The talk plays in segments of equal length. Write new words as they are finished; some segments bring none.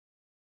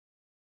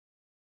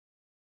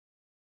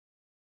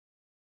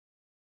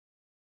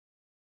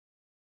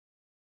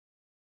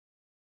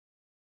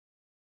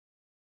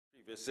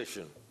Previous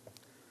session.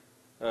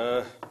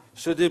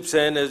 Sudip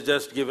Sen has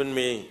just given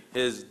me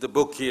the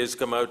book he has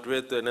come out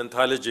with, an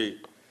anthology.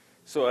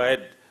 So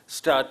I'd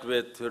start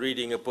with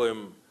reading a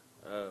poem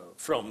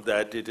from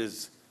that. It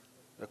is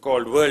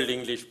called World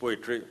English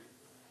Poetry.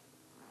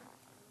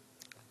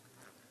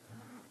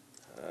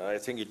 I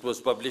think it was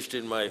published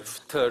in my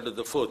third or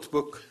the fourth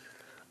book.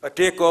 A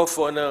takeoff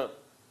on a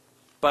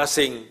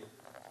passing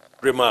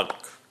remark.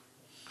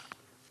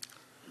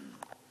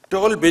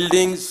 Tall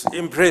buildings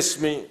impress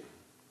me,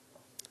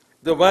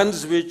 the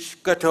ones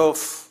which cut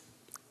off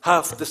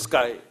half the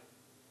sky.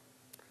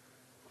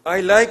 I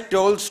like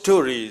tall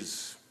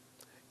stories,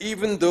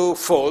 even though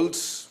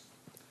false,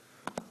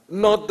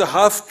 not the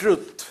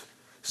half-truth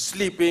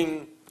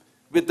sleeping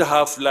with the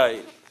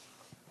half-lie.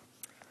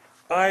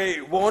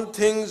 I want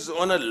things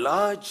on a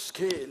large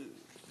scale,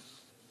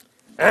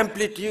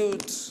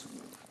 amplitudes,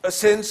 a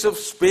sense of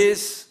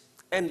space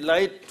and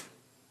light,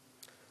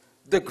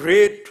 the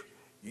great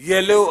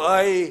yellow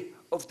eye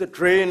of the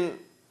train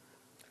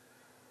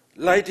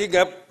lighting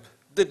up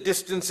the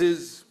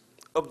distances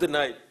of the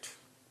night.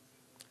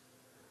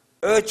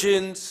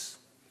 Urchins,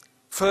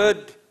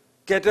 furred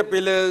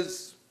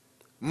caterpillars,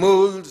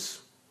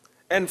 moles,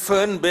 and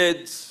fern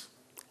beds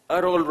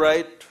are all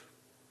right.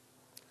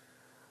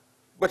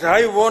 But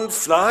I want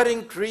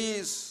flowering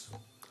trees,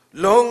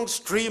 long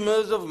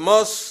streamers of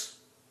moss,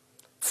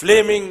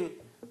 flaming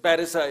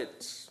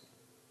parasites.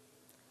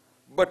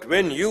 But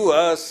when you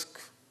ask,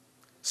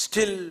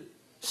 still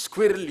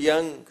squirrel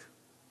young,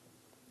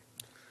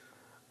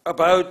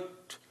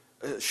 about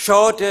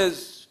short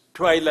as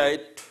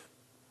twilight,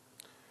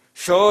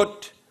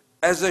 short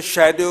as a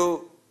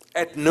shadow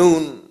at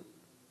noon,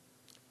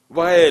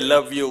 why I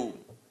love you,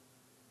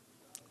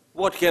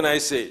 what can I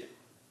say?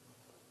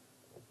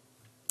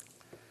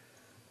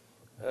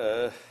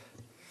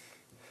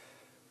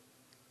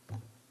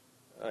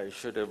 I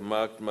should have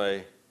marked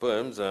my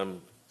poems,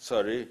 I'm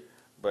sorry,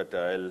 but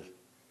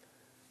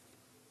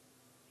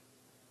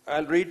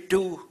I'll read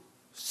two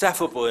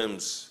Sappho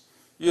poems.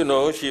 You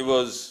know, she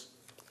was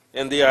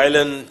in the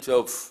island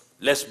of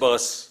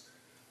Lesbos,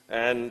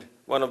 and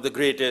one of the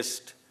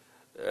greatest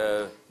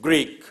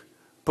Greek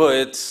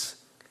poets,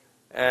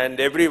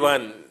 and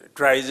everyone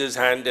tries his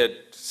hand at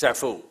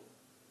Sappho.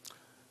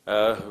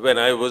 When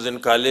I was in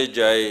college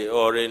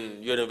or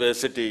in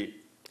university,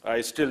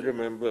 I still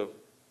remember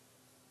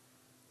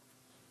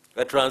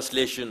a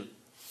translation.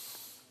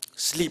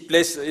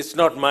 Sleepless, it's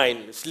not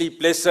mine,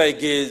 sleepless I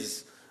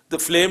gaze, the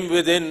flame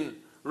within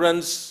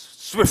runs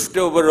swift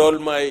over all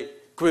my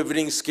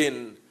quivering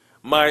skin.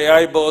 My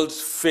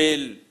eyeballs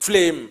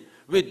flame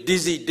with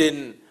dizzy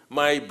din,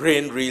 my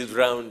brain reels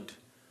round.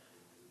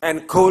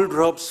 And cold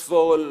drops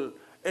fall,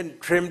 and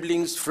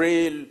tremblings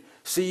frail,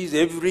 sees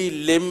every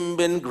limb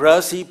and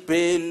grassy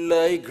pale,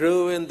 I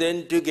grow and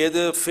then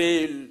together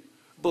fail,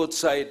 both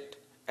sight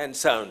and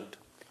sound.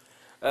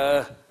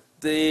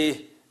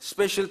 The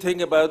special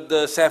thing about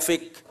the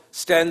Sapphic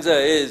stanza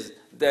is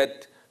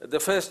that the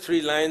first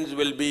three lines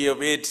will be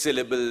of 8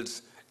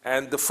 syllables,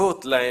 and the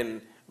fourth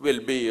line will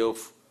be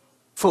of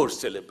 4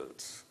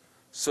 syllables.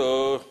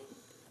 So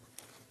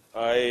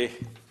I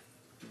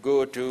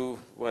go to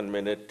 1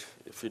 minute,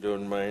 if you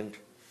don't mind.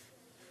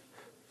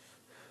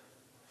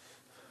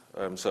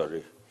 I'm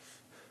sorry.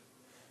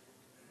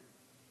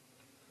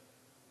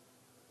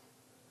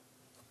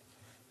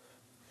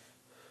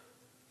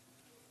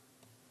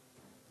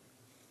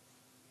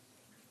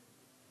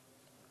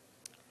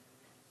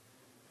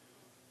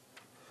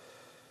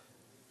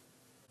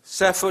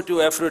 Sappho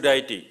to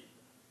Aphrodite,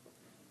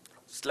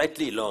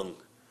 slightly long.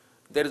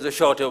 There is a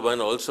shorter one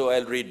also,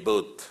 I'll read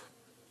both.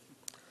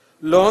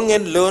 Long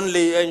and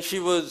lonely, and she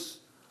was,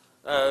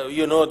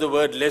 you know, the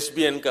word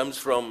lesbian comes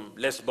from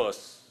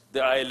Lesbos,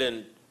 the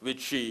island which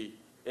she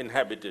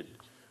inhabited.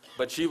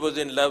 But she was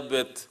in love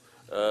with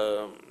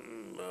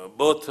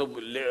both a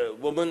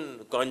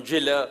woman,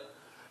 Conjila,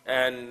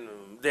 and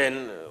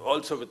then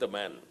also with a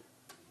man.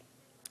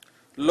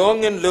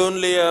 Long and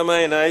lonely are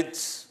my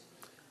nights.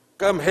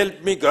 Come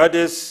help me,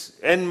 goddess,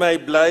 end my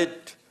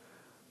blight.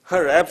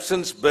 Her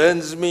absence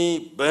burns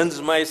me,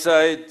 burns my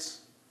sides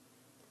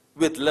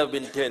with love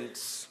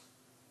intense.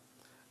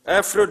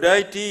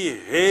 Aphrodite,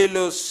 hail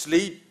or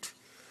sleet,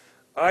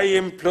 I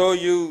implore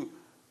you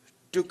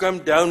to come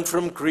down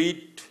from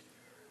Crete.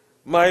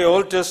 My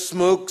altar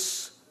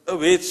smokes,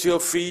 awaits your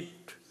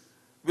feet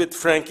with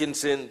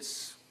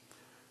frankincense.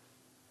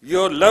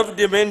 Your love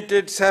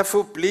demented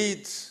Sappho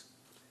pleads,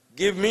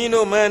 give me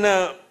no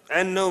manna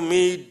and no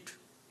mead.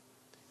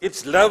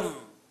 It's love,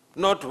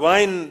 not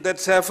wine, that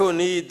Sappho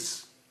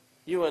needs.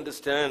 You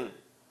understand?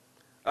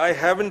 I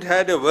haven't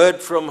had a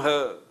word from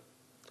her.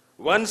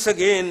 Once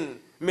again,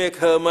 make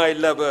her my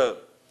lover.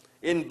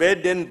 In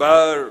bed and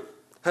bower,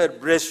 her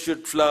breast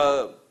should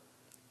flower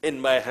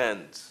in my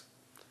hands.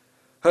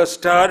 Her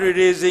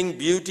star-erasing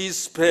beauty's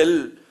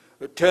spell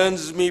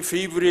turns me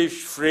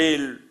feverish,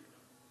 frail,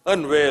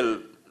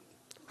 unwell.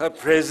 Her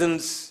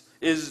presence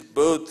is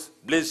both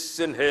bliss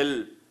and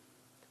hell.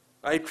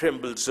 I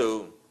tremble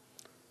so.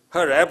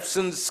 Her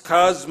absence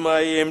scars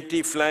my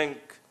empty flank,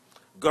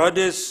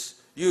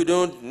 Goddess, you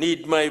don't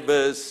need my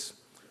verse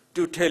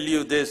to tell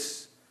you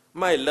this.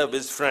 My love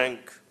is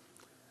frank.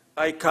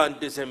 I can't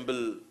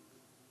dissemble.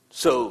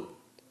 So,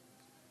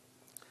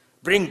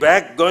 bring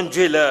back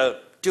Gonjila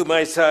to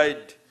my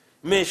side.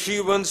 May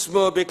she once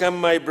more become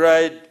my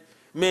bride.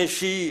 May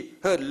she,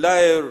 her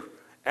lyre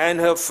and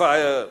her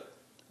fire,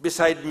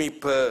 beside me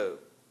purr.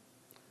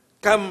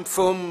 Come,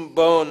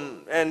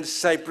 foam-born and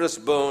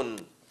cypress-born,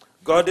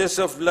 goddess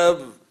of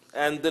love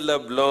and the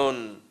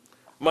love-lorn,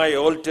 my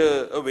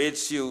altar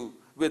awaits you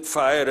with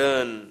fire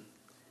urn,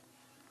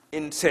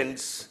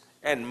 incense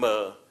and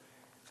myrrh.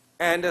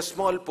 And a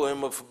small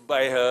poem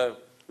by her,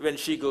 When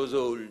She Goes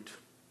Old.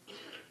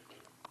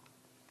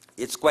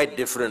 It's quite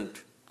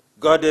different.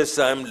 Goddess,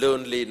 I'm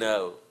lonely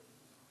now.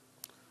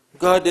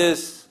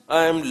 Goddess,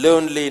 I'm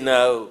lonely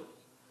now.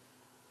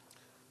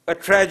 A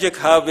tragic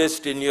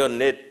harvest in your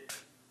net.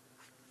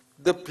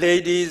 The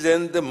Pleiades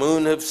and the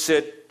moon have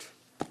set.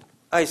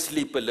 I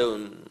sleep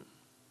alone.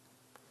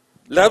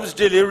 Love's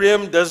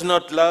delirium does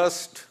not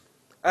last.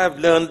 I've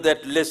learned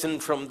that lesson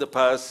from the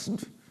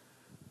past.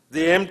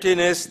 The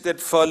emptiness that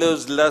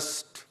follows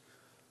lust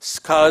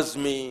scars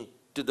me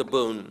to the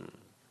bone.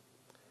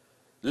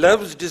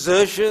 Love's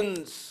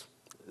desertions,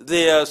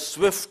 they are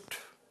swift,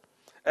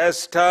 as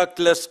star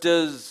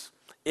clusters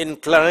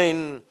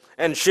incline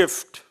and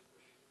shift.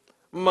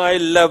 My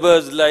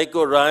lovers like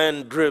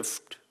Orion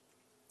drift.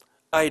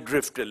 I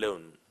drift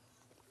alone.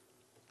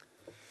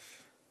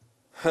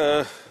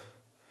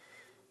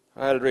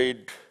 I'll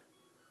read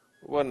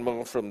one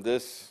more from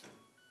this.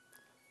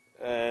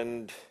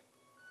 And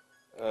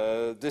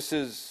this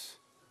is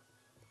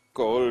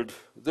called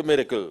The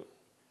Miracle.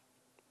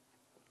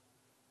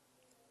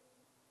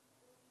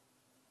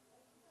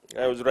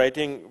 I was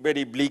writing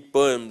very bleak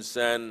poems,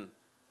 and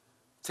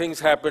things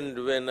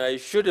happened when I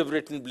should have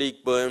written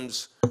bleak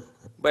poems,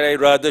 but I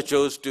rather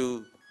chose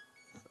to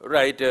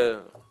write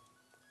a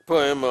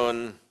poem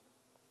on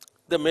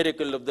the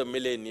miracle of the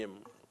millennium.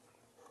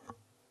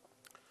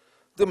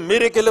 The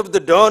miracle of the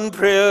dawn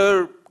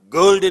prayer,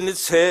 gold in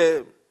its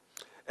hair,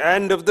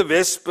 and of the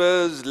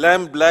vespers,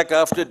 lamp black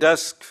after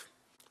dusk,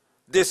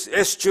 this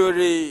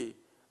estuary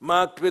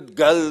marked with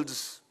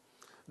gulls,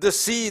 the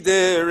sea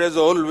there as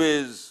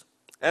always,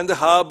 and the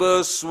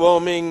harbor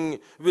swarming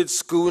with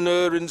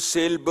schooner and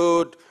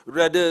sailboat,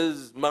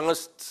 rudders,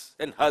 masts,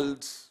 and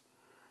hulls.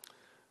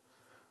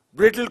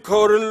 Brittle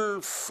coral,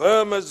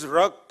 firm as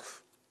rock,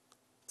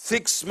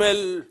 thick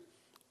smell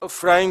of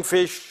frying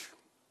fish.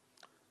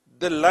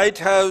 The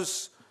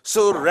lighthouse,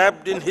 so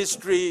wrapped in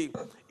history,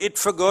 it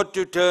forgot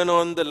to turn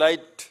on the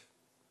light.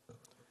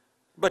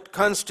 But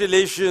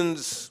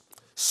constellations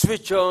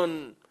switch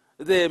on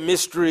their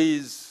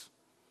mysteries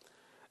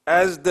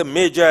as the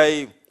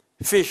magi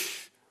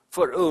fish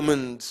for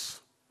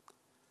omens.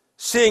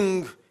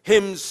 Sing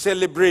hymns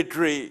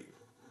celebratory,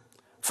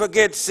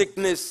 forget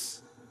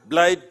sickness,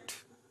 blight.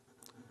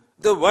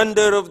 The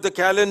wonder of the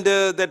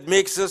calendar that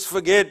makes us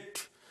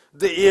forget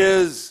the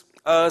years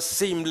are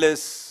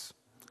seamless.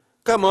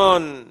 Come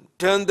on,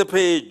 turn the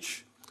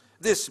page.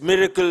 This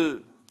miracle,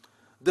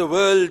 the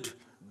world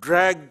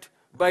dragged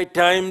by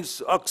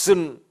time's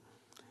oxen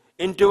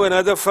into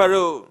another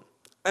furrow,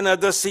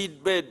 another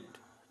seedbed,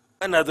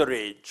 another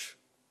age.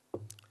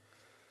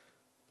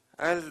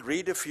 I'll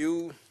read a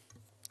few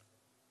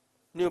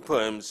new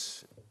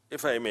poems,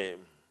 if I may.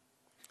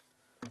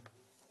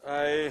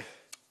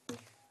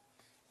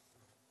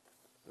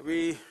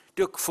 We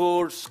took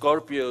 4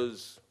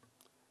 Scorpios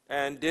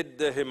and did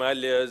the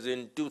Himalayas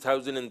in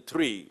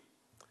 2003.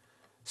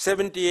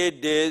 78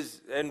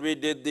 days, and we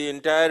did the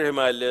entire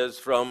Himalayas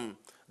from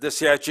the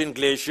Siachen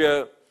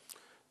Glacier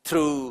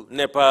through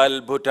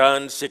Nepal,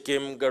 Bhutan,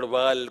 Sikkim,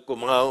 Garhwal,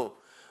 Kumaon,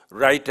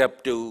 right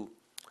up to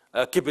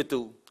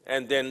Kibitu,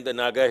 and then the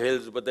Naga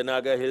Hills, but the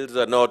Naga Hills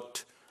are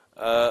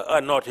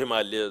not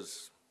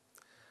Himalayas.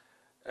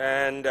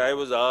 And I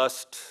was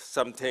asked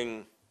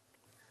something,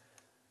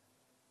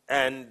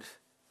 and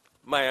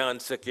my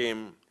answer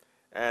came,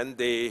 and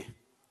the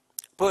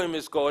poem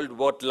is called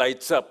What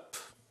Lights Up.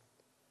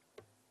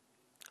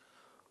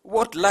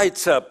 What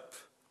lights up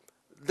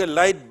the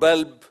light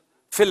bulb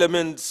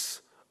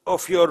filaments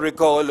of your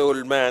recall,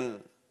 old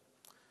man?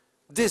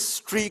 This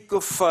streak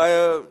of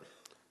fire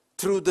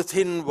through the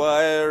thin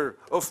wire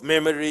of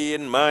memory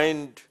and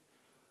mind.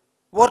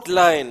 What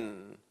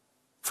line?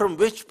 From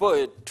which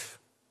poet?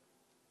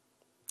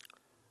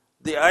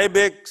 The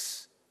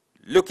ibex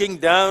looking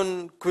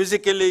down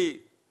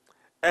quizzically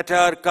at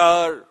our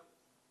car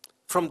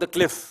from the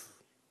cliff.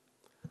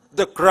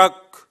 The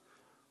croc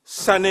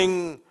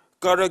sunning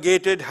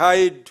corrugated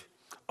hide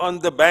on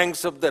the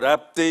banks of the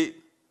Rapti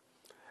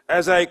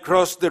as I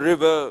cross the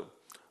river,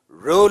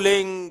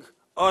 rolling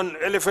on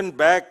elephant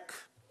back,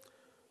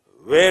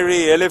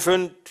 wary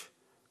elephant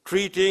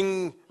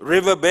treating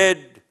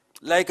riverbed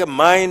like a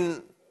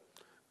mine,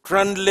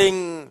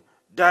 trundling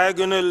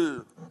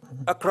diagonal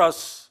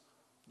across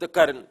the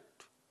current.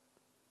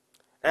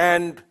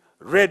 And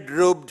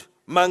red-robed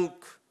monk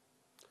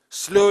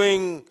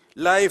slowing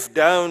life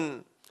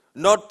down,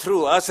 not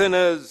through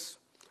asanas,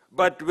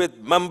 but with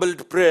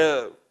mumbled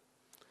prayer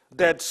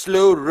that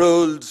slow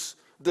rolls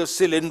the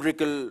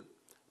cylindrical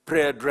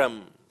prayer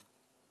drum.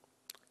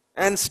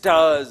 And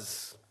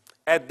stars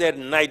at their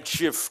night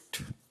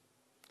shift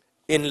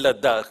in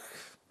Ladakh.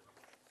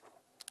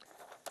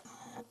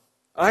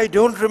 I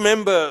don't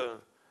remember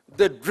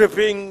the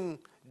dripping,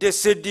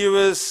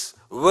 deciduous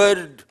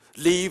word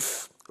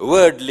leaf,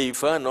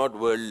 not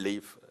world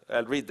leaf.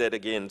 I'll read that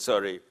again,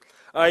 sorry.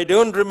 I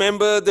don't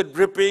remember the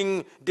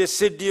dripping,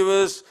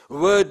 deciduous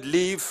word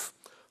leaf,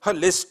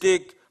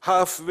 holistic,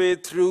 halfway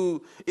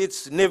through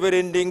its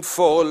never-ending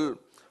fall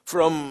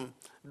from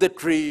the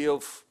tree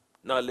of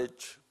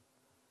knowledge.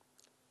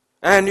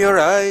 And your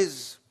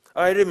eyes,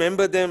 I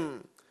remember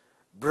them,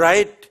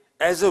 bright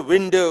as a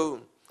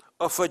window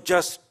of a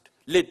just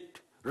lit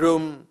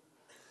room,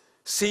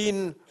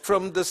 seen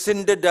from the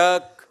cinder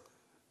dark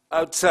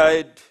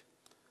outside,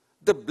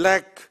 the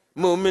black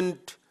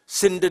moment,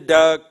 cinder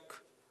dark,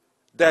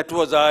 that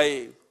was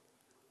I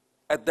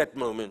at that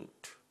moment.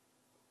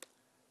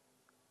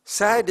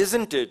 Sad,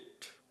 isn't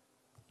it?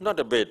 Not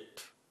a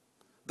bit.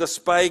 The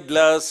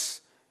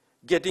spyglass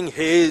getting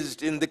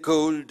hazed in the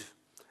cold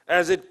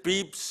as it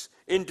peeps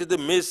into the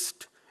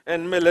mist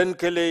and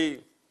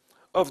melancholy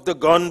of the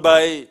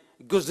gone-by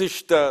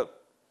Guzishta,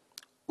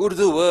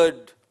 Urdu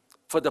word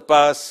for the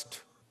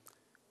past,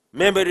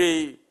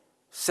 memory,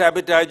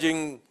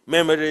 sabotaging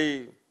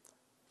memory,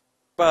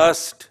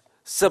 past,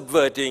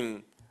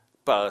 subverting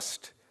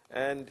past.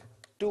 And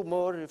two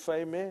more, if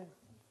I may.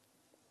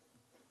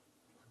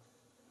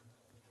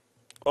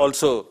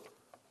 Also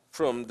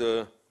from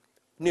the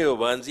newer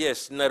ones,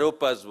 yes,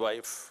 Naropa's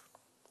wife.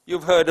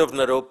 You've heard of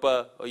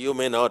Naropa, or you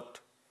may not.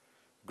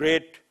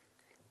 Great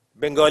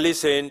Bengali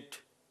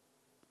saint,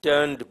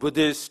 turned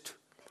Buddhist,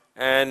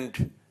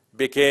 and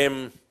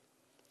became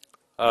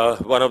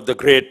one of the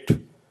great.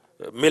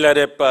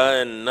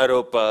 Milarepa and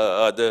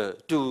Naropa are the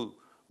two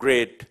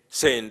great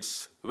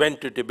saints.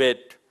 Went to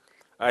Tibet.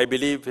 I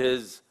believe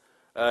his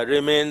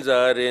remains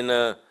are in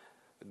a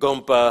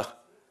Gompa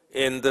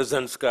in the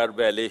Zanskar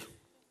Valley.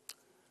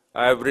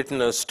 I have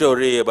written a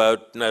story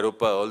about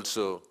Naropa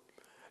also.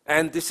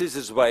 And this is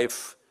his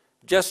wife.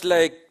 Just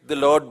like the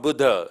Lord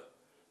Buddha,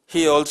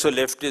 he also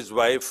left his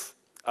wife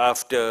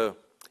after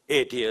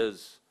 8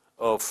 years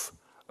of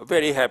a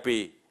very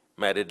happy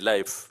married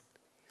life.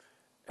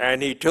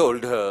 And he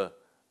told her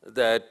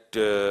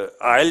that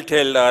I'll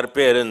tell our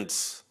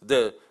parents,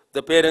 the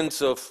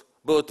parents of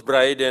both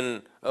bride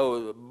and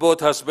both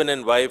husband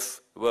and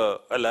wife were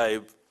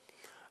alive,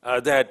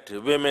 that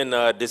women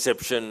are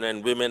deception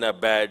and women are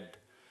bad.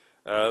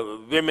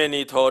 Women,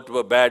 he thought,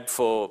 were bad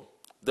for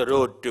the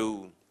road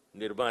to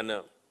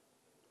nirvana.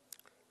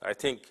 I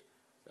think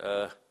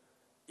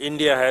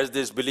India has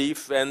this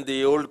belief, and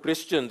the old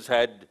Christians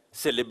had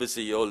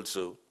celibacy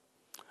also.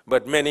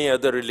 But many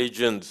other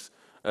religions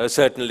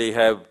certainly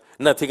have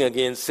nothing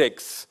against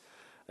sex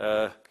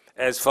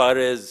as far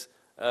as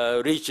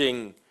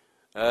reaching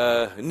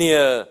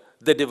near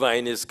the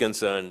divine is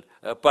concerned.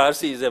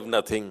 Parsis have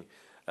nothing.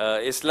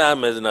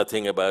 Islam has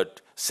nothing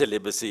about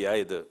celibacy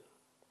either.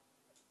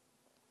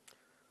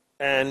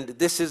 And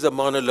this is a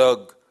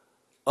monologue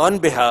on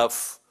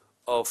behalf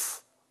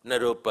of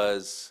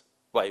Naropa's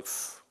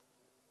wife.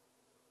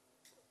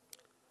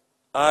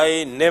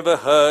 I never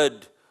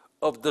heard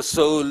of the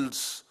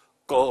soul's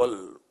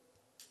call,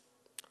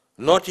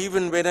 not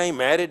even when I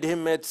married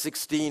him at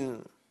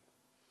 16.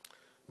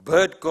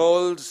 Bird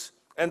calls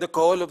and the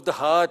call of the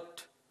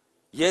heart,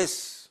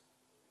 yes,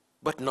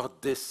 but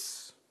not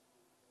this.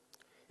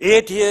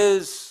 8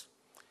 years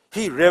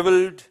he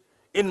reveled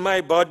in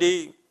my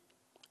body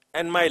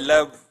and my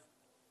love.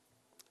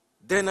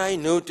 Then I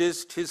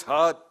noticed his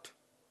heart,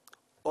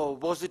 or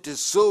was it his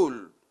soul?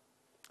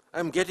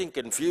 I'm getting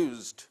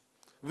confused,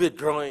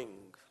 withdrawing.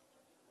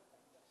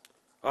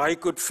 I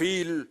could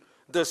feel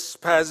the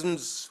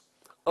spasms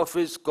of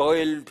his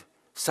coiled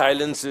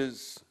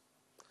silences,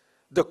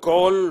 the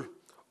call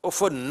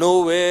of a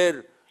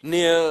nowhere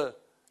near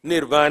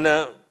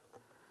nirvana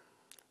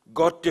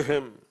got to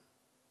him,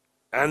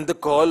 and the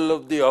call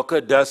of the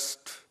ochre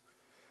dust,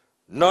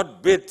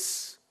 not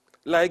bits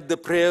like the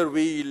prayer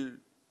wheel,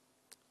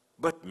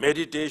 but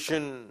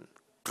meditation,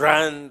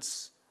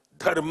 trance,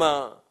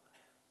 dharma,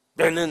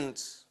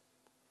 penance,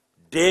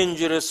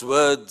 dangerous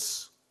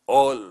words,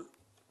 all.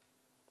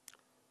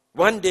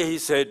 One day he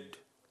said,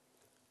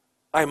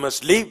 I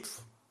must leave.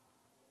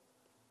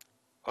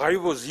 I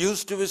was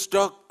used to his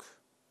talk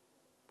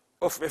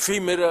of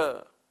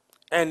ephemera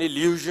and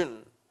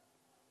illusion.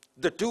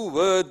 The two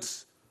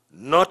words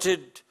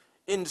knotted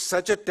in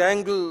such a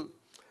tangle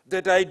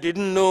that I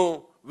didn't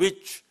know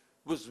which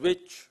was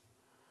which.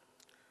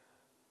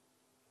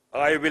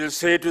 I will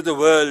say to the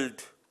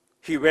world,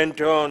 he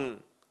went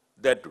on,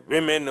 that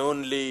women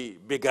only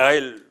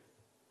beguile.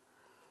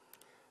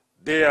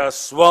 They are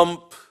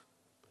swamp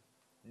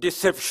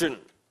deception.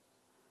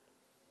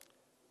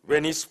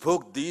 When he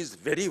spoke these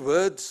very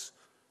words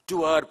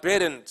to our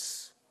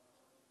parents,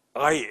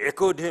 I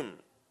echoed him.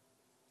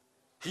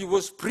 He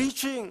was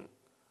preaching,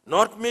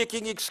 not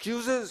making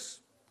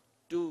excuses,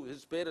 to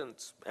his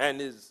parents and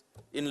his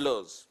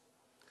in-laws.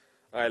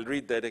 I'll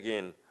read that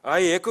again.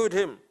 I echoed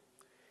him.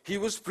 He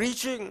was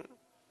preaching,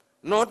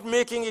 not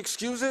making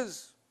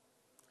excuses.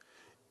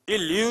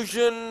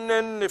 Illusion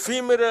and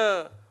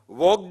ephemera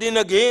walked in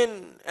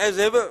again as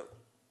ever.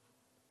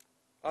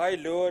 I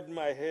lowered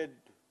my head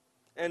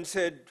and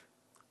said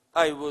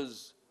I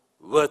was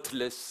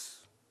worthless.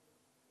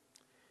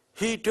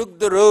 He took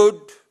the road,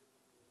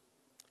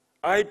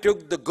 I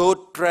took the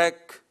goat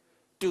track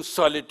to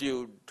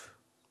solitude.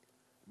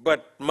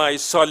 But my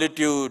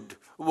solitude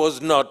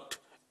was not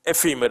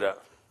ephemera.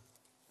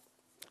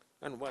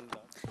 And one last.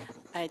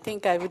 I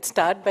think I would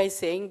start by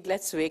saying,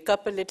 let's wake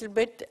up a little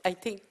bit. I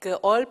think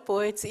all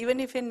poets, even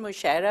if in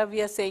Mushaira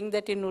we are saying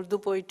that in Urdu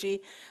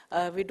poetry,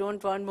 we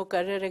don't want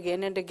Mukarrar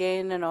again and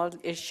again and all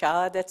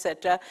Irshad,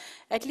 etc.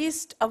 At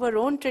least our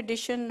own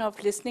tradition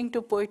of listening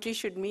to poetry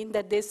should mean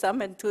that there's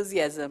some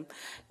enthusiasm.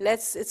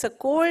 It's a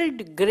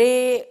cold,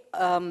 grey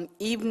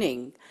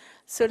evening.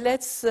 So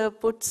let's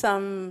put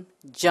some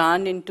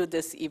jaan into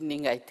this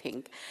evening, I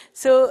think.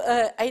 So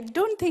I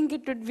don't think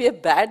it would be a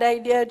bad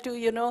idea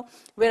to,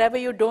 wherever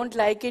you don't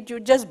like it, you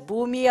just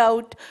boo me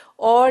out.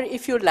 Or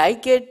if you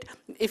like it,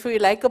 if you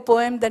like a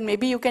poem, then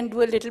maybe you can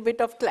do a little bit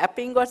of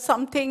clapping or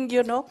something,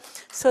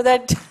 so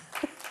that,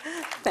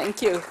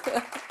 thank you.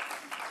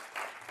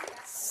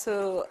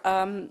 So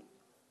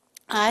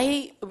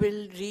I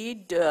will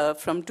read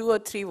from 2 or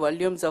 3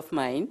 volumes of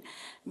mine.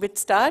 We'll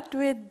start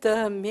with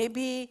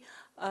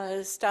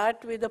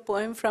start with a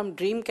poem from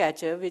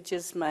Dreamcatcher, which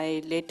is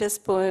my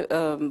latest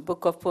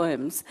book of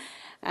poems.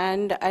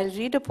 And I'll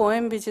read a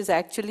poem which is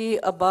actually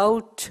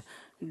about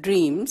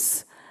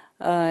dreams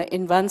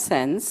in one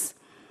sense.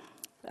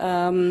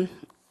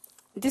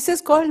 This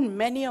is called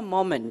Many a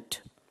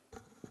Moment.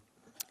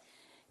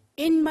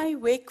 In my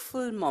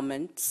wakeful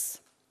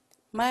moments,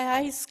 my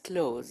eyes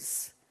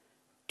close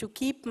to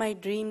keep my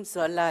dreams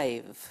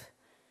alive.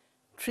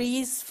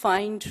 Trees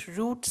find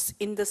roots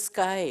in the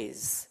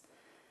skies,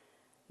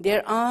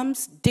 their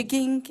arms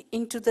digging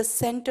into the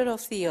center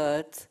of the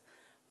earth,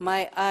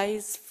 my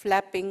eyes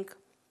flapping,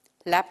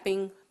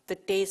 lapping the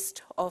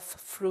taste of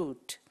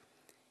fruit.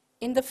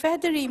 In the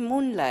feathery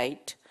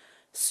moonlight,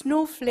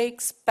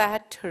 snowflakes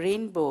pat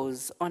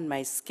rainbows on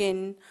my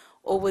skin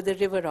over the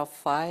river of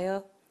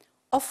fire,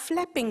 of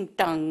flapping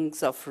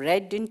tongues of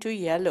red into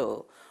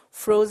yellow,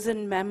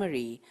 frozen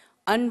memory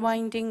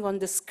unwinding on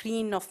the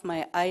screen of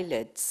my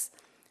eyelids,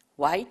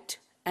 white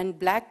and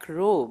black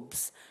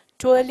robes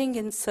twirling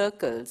in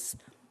circles,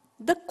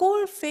 the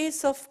cold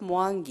face of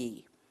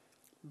Mwangi,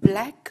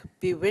 black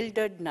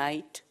bewildered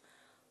night,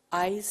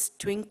 eyes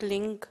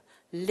twinkling,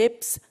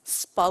 lips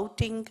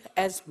spouting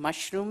as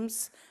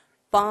mushrooms,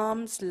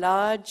 palms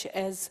large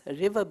as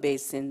river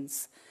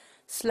basins,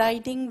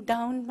 sliding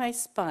down my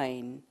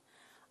spine.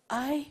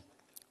 I,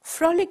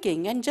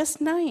 frolicking and just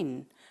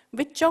 9,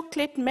 with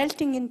chocolate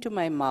melting into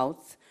my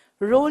mouth,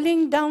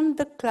 rolling down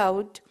the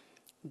cloud,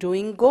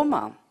 doing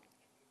goma.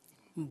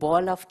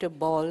 Ball after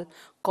ball,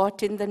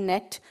 caught in the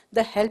net,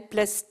 the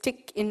helpless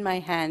stick in my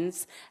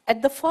hands.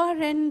 At the far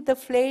end, the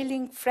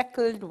flailing,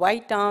 freckled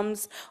white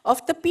arms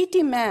of the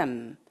PT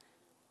ma'am.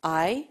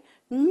 I,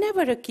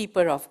 never a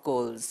keeper of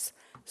goals.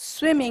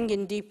 Swimming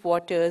in deep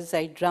waters,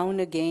 I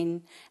drown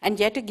again and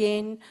yet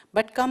again,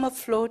 but come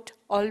afloat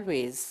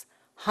always.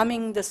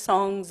 Humming the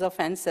songs of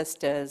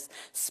ancestors,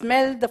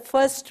 smell the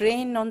first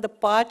rain on the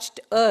parched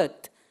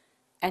earth,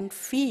 and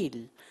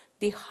feel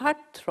the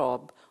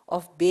heartthrob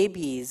of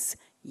babies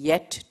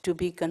yet to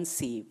be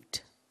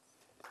conceived.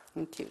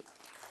 Thank you.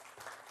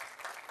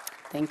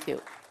 Thank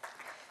you.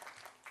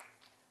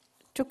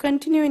 To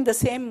continue in the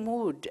same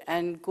mood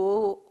and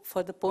go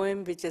for the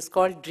poem which is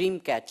called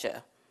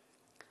Dreamcatcher.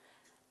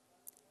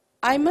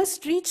 I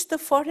must reach the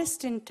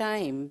forest in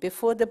time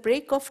before the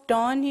break of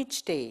dawn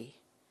each day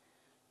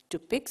to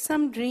pick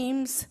some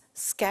dreams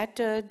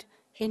scattered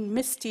in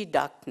misty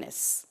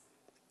darkness.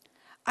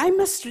 I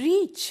must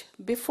reach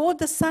before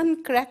the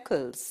sun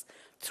crackles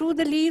through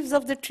the leaves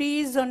of the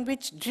trees on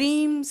which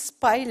dreams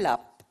pile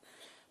up,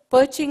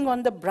 perching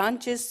on the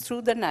branches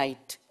through the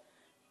night.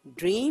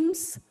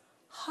 Dreams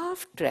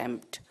half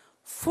dreamt,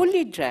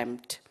 fully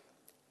dreamt,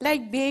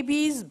 like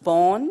babies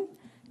born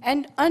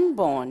and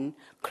unborn,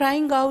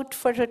 crying out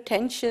for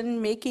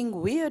attention, making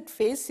weird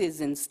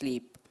faces in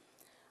sleep.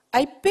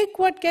 I pick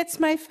what gets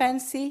my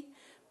fancy,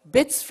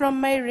 bits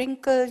from my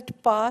wrinkled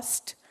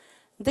past,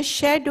 the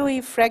shadowy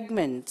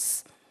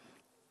fragments,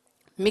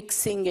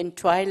 mixing in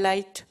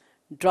twilight,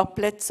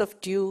 droplets of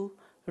dew,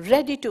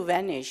 ready to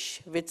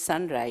vanish with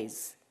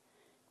sunrise.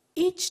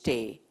 Each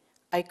day,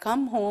 I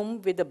come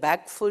home with a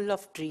bag full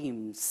of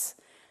dreams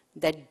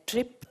that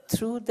drip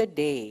through the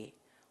day.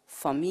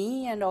 For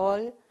me and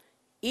all,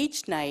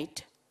 each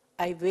night,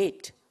 I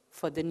wait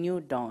for the new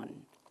dawn.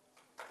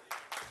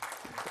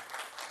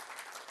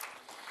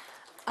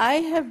 I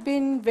have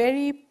been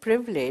very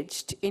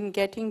privileged in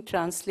getting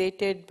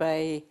translated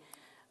by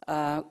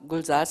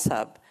Gulzar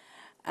Saab.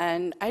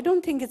 And I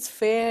don't think it's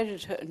fair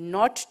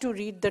not to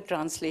read the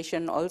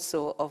translation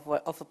also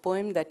of a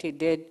poem that he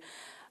did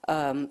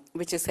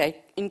which is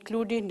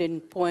included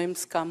in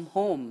Poems Come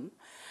Home.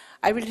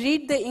 I will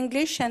read the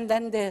English and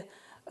then the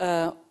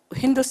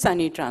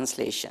Hindustani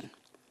translation.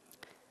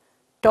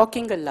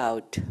 Talking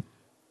aloud.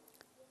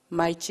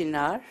 My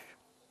Chinar,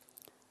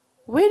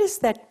 where is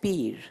that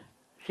peer?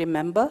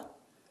 Remember?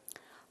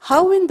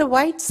 How in the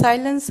white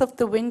silence of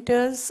the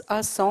winters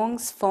our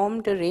songs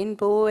formed a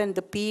rainbow and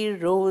the peer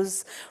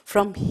rose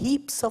from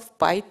heaps of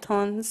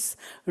pythons,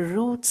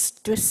 roots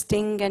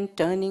twisting and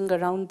turning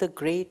around the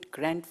great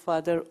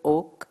grandfather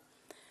oak.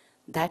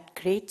 That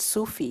great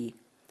Sufi,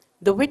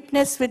 the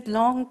witness with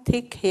long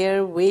thick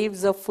hair,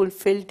 waves of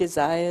fulfilled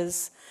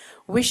desires,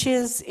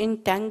 wishes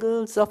in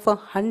tangles of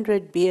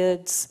 100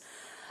 beards,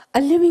 a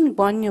living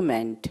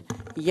monument,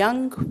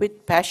 young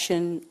with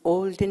passion,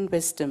 old in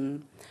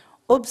wisdom,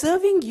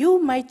 observing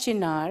you, my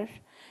Chinar,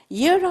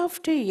 year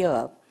after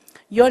year,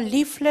 your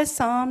leafless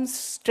arms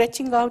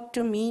stretching out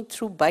to me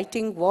through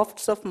biting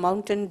wafts of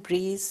mountain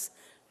breeze,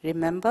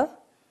 remember?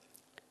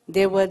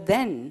 There were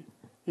then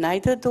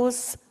neither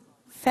those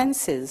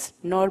fences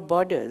nor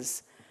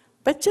borders,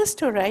 but just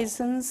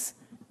horizons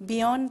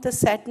beyond the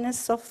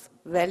sadness of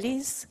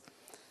valleys.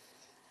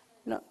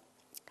 No,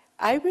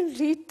 I will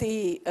read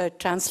the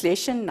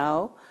translation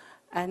now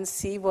and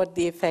see what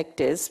the effect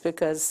is,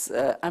 because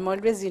I'm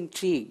always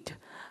intrigued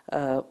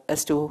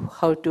as to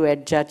how to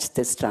adjudge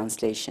this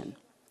translation.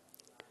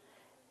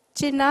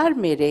 चिनार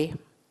मेरे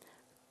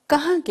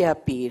कहाँ गया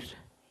पीर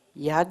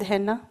याद है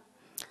ना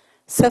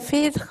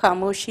सफ़ेद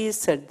खामोशी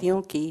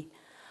सर्दियों की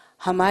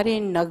हमारे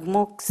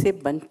नगमों से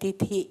बनती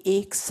थी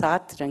एक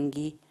साथ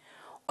रंगी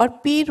और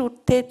पीर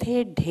उठते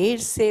थे ढेर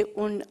से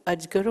उन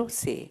अजगरों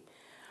से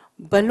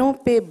बलों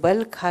पे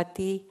बल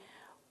खाती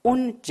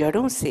उन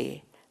जड़ों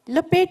से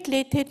लपेट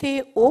लेते थे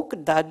ओक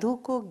दादू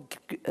को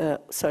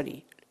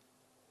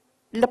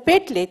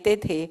लपेट लेते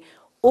थे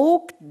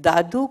ओक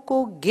दादू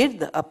को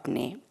गिर्द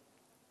अपने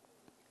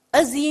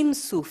अजीम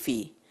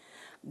सूफी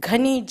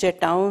घनी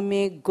जटाओं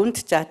में गुंथ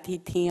जाती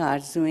थीं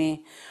आरजुएं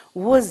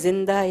वो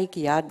जिंदा एक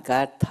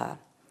यादगार था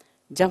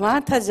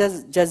जवां था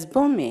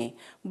जज्बों में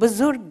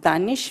बुजुर्ग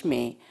दानिश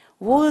में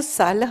वो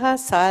सालहा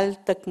साल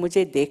तक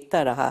मुझे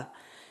देखता रहा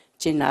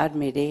चिनार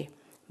मेरे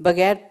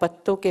बगैर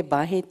पत्तों के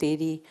बाहें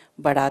तेरी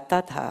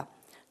बढ़ाता था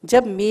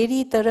जब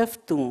मेरी तरफ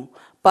तू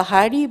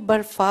पहाड़ी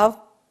बर्फाव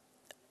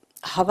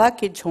हवा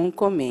के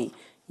झोंकों में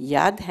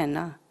याद है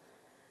ना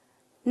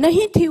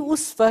नहीं थी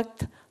उस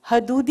वक्त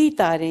हदूदी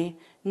तारें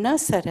न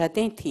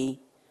सरहदें थी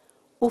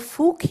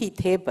उफूक ही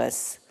थे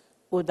बस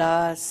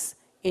उदास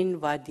इन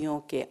वादियों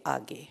के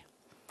आगे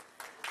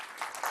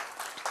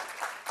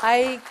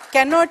I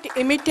cannot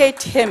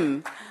imitate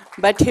him,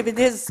 but with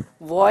his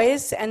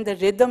voice and the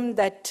rhythm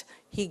that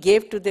he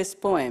gave to this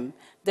poem,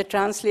 the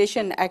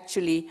translation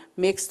actually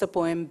makes the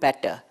poem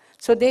better.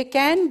 So there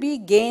can be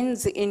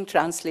gains in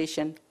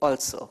translation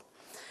also.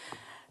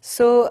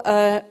 So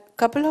a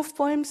couple of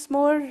poems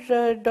more,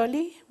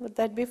 Dolly, would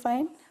that be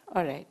fine?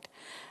 All right.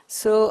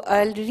 So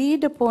I'll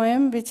read a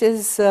poem which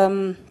is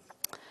been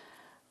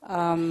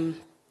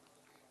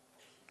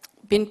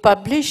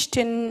published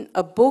in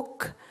a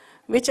book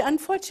which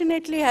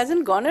unfortunately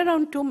hasn't gone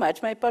around too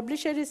much. My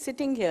publisher is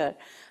sitting here,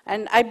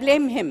 and I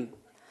blame him,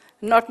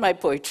 not my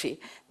poetry.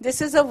 This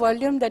is a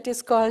volume that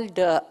is called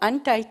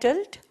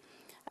Untitled,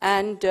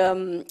 and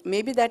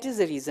maybe that is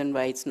the reason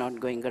why it's not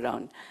going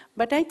around.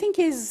 But I think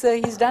he's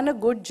done a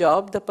good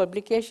job. The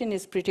publication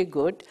is pretty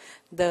good.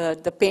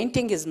 The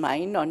painting is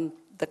mine on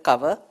the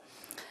cover.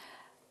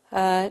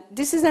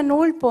 This is an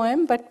old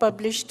poem, but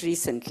published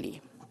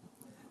recently.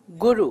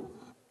 Guru.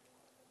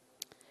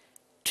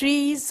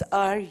 Trees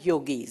are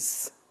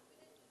yogis,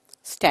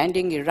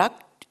 standing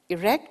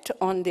erect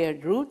on their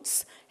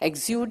roots,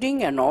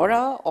 exuding an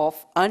aura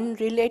of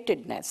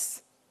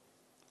unrelatedness.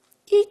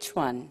 Each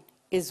one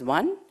is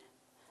one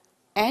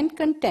and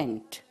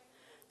content,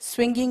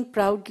 swinging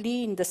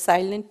proudly in the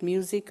silent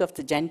music of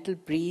the gentle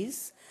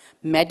breeze,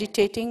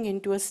 meditating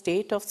into a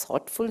state of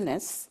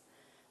thoughtfulness,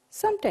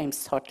 sometimes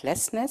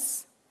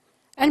thoughtlessness,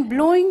 and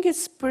blowing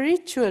its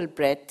spiritual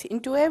breath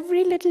into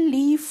every little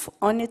leaf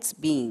on its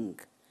being.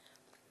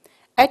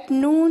 At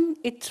noon,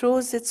 it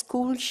throws its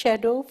cool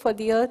shadow for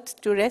the earth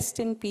to rest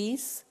in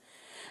peace.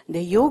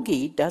 The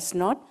yogi does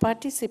not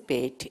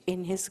participate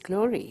in his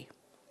glory.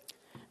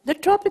 The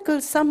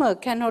tropical summer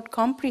cannot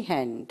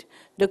comprehend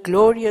the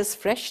glorious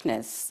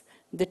freshness.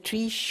 The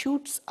tree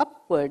shoots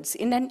upwards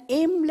in an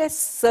aimless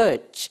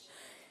search,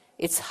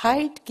 its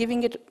height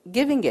giving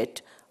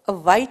it a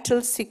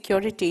vital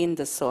security in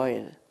the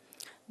soil.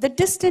 The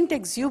distant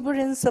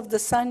exuberance of the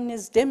sun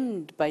is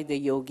dimmed by the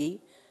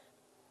yogi.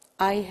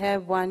 I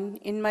have one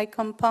in my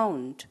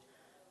compound.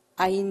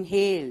 I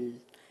inhale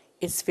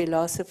its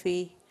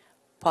philosophy,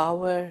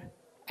 power,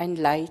 and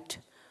light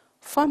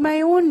for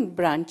my own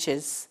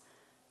branches,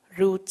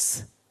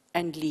 roots,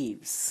 and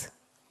leaves.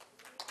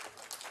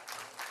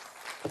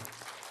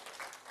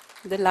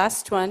 The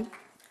last one,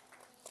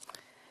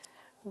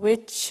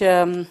 which,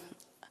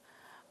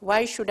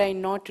 why should I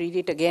not read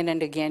it again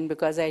and again?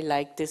 Because I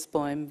like this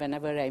poem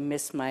whenever I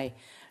miss my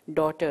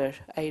daughter,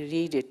 I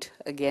read it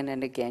again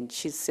and again.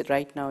 She's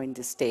right now in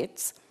the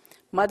States.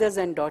 Mothers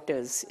and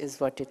Daughters is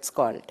what it's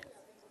called.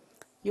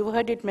 You've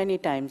heard it many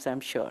times, I'm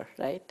sure,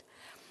 right?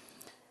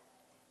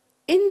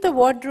 In the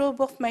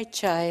wardrobe of my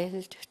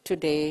child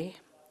today,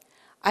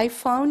 I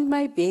found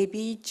my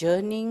baby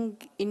journeying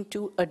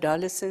into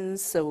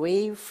adolescence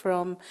away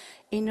from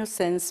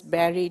innocence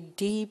buried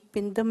deep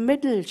in the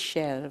middle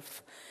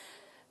shelf,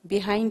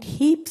 behind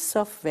heaps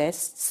of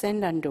vests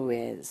and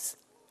underwears.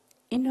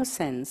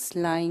 Innocence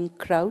lying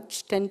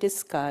crouched and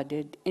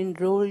discarded in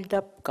rolled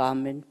up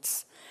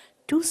garments,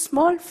 too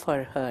small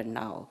for her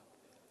now.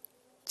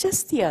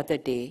 Just the other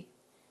day,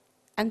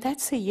 and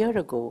that's a year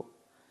ago,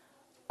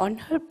 on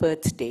her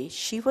birthday,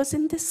 she was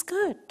in this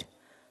skirt.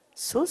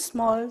 So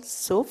small,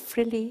 so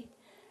frilly,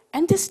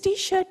 and this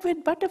t-shirt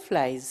with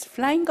butterflies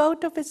flying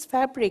out of its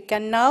fabric,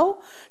 and now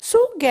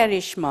so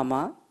garish,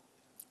 Mama.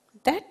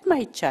 That,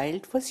 my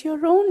child, was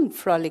your own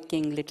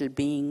frolicking little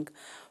being,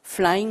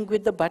 flying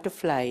with the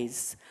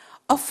butterflies,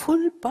 a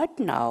full bud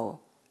now,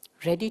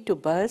 ready to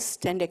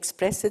burst and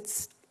express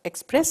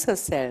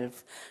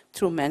herself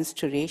through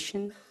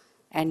menstruation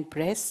and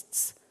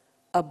breasts,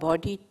 a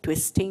body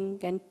twisting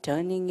and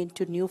turning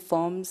into new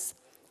forms,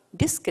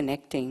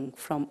 disconnecting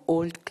from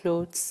old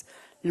clothes,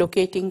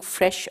 locating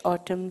fresh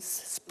autumns,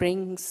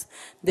 springs,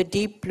 the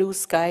deep blue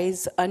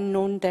skies,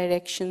 unknown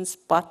directions,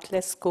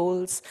 pathless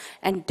goals,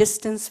 and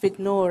distance with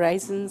no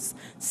horizons,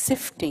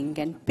 sifting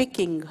and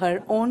picking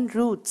her own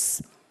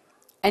roots,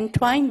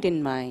 entwined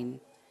in mine.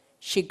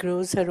 She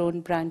grows her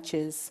own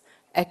branches,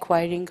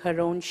 acquiring her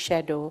own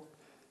shadow.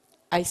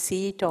 I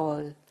see it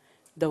all,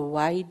 the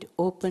wide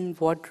open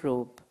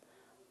wardrobe,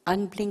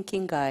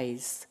 unblinking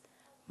eyes,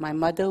 my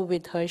mother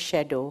with her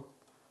shadow,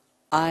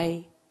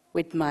 I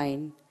with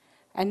mine,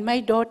 and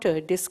my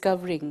daughter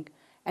discovering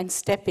and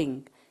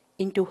stepping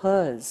into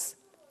hers.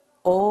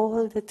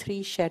 All the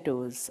three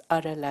shadows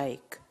are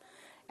alike,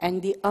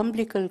 and the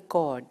umbilical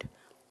cord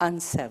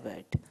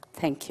unsevered.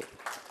 Thank you.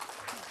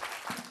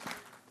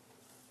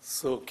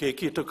 So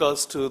Keki took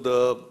us to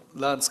the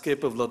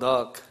landscape of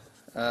Ladakh,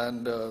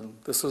 and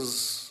this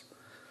is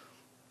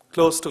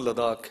close to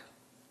Ladakh,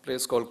 a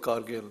place called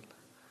Kargil.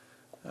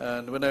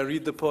 And when I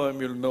read the poem,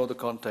 you'll know the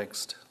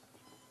context.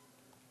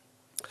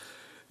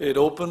 It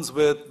opens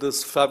with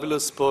this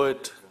fabulous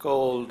poet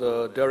called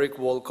Derek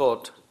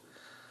Walcott,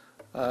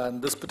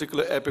 and this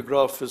particular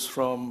epigraph is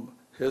from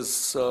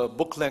his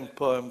book-length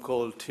poem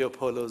called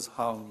Teopola's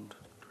Hound.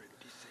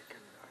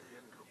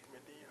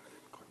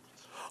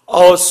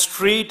 Our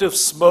street of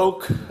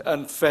smoke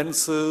and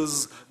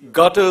fences,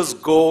 gutters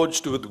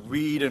gorged with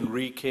weed and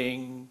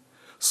reeking,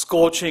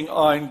 scorching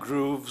iron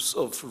grooves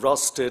of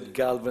rusted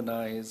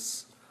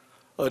galvanize,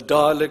 a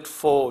dialect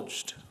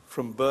forged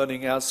from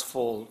burning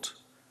asphalt,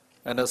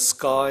 and a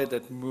sky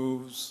that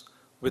moves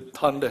with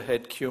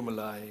thunderhead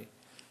cumuli,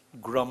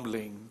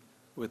 grumbling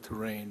with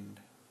rain.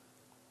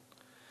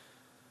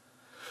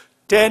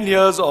 10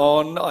 years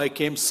on, I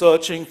came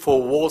searching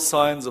for war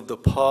signs of the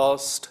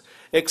past,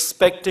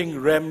 expecting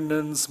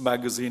remnants,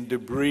 magazine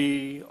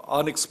debris,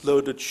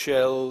 unexploded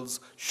shells,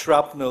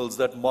 shrapnels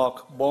that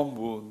mark bomb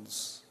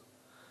wounds.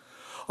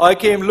 I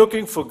came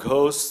looking for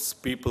ghosts,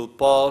 people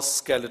passed,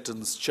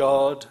 skeletons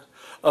charred,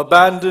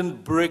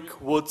 abandoned brick,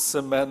 wood,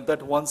 cement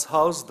that once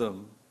housed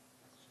them.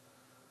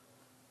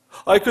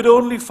 I could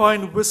only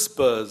find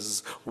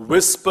whispers,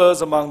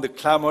 whispers among the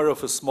clamor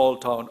of a small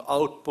town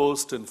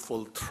outpost in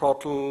full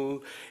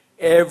throttle,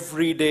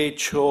 everyday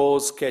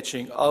chores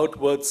catching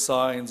outward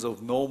signs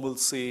of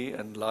normalcy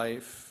and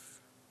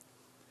life.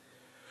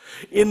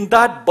 In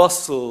that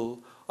bustle,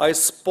 I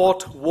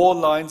spot war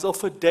lines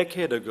of a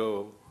decade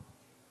ago,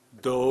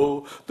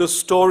 though the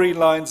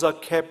storylines are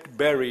kept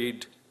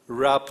buried,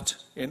 wrapped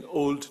in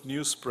old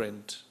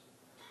newsprint.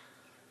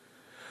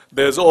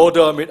 There's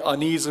order amid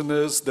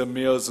uneasiness, the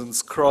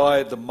muezzins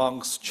cry, the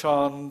monks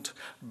chant,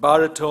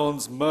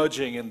 baritones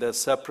merging in their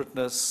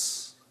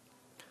separateness.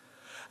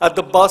 At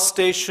the bus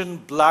station,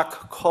 black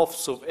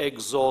coughs of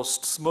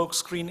exhaust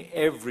smokescreen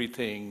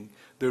everything.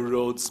 The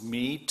roads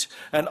meet,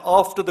 and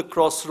after the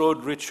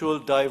crossroad ritual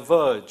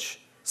diverge,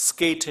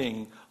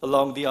 skating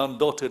along the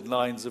undotted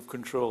lines of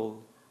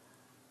control.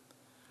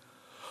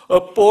 A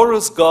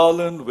porous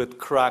garland with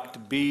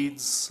cracked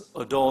beads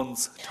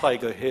adorns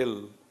Tiger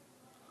Hill.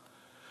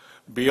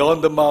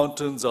 Beyond the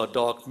mountains are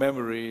dark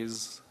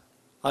memories,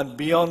 and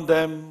beyond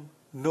them,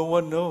 no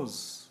one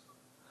knows.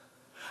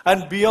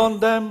 And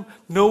beyond them,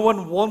 no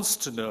one wants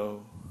to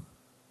know.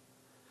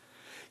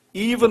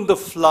 Even the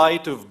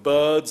flight of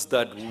birds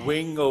that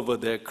wing over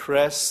their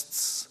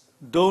crests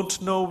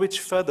don't know which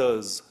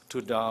feathers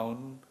to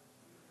down.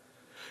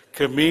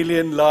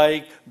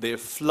 Chameleon-like, they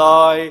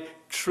fly,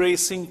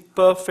 tracing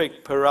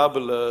perfect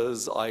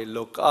parabolas. I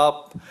look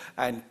up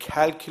and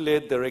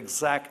calculate their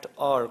exact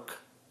arc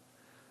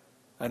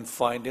and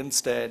find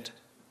instead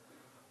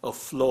a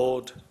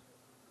flawed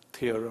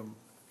theorem.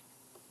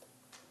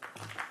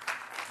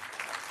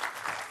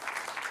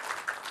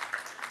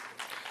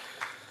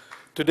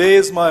 Today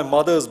is my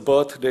mother's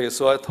birthday,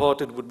 so I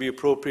thought it would be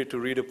appropriate to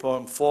read a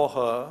poem for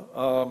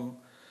her.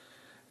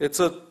 It's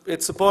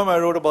a poem I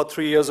wrote about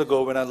 3 years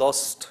ago when I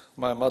lost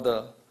my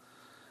mother.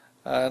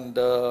 And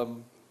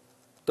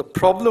the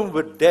problem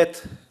with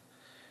death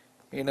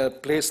in a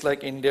place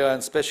like India, and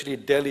especially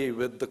Delhi,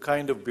 with the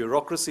kind of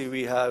bureaucracy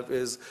we have,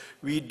 is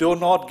we do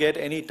not get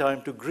any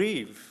time to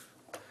grieve.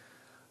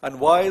 And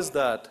why is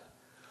that?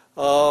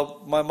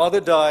 My mother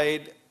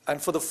died,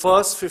 and for the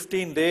first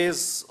 15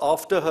 days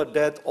after her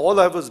death, all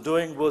I was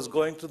doing was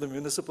going to the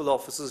municipal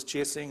offices,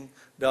 chasing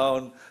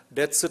down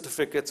death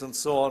certificates and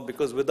so on,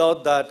 because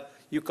without that,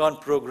 you can't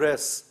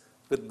progress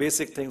with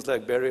basic things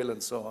like burial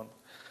and so on.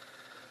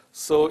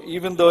 So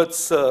even though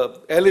it's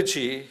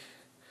elegy,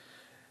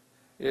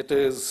 it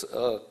is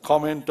a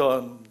comment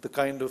on the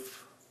kind of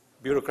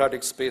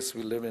bureaucratic space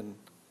we live in.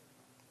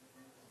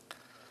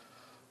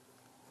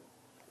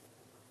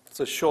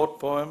 It's a short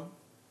poem,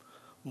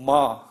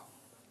 Ma.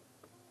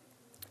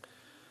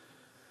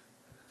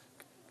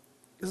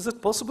 Is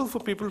it possible for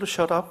people to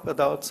shut up at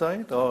the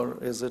outside,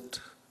 or is it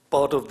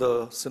part of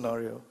the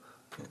scenario?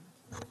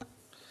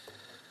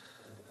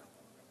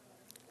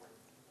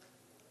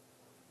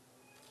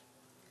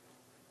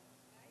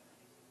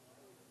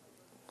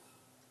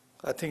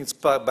 I think it's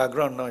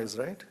background noise,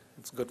 right?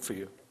 It's good for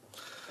you.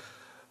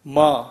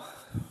 Ma.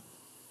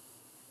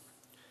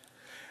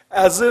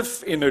 As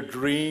if in a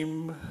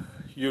dream,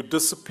 you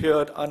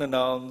disappeared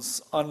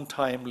unannounced,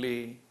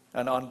 untimely,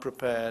 and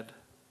unprepared.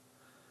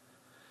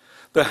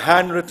 The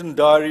handwritten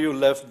diary you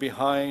left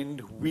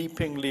behind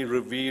weepingly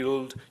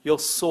revealed your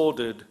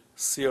sordid,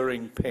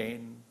 searing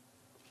pain.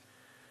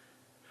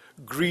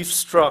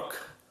 Grief-struck,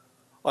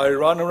 I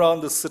run around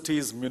the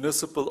city's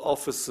municipal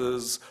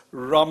offices,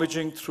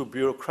 rummaging through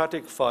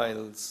bureaucratic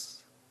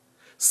files,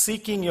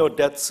 seeking your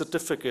death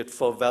certificate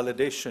for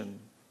validation,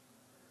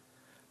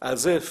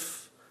 as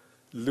if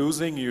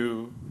losing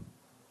you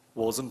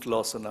wasn't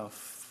loss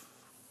enough.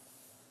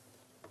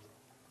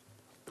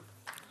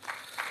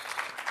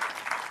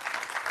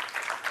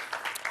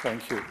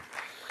 Thank you.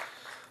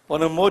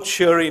 On a more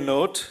cheery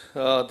note,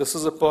 this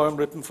is a poem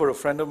written for a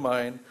friend of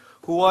mine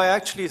who I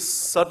actually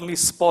suddenly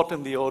spot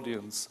in the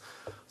audience.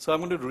 So I'm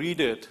going to read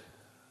it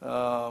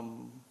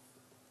and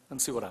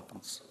see what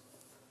happens.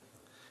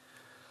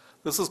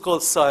 This is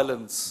called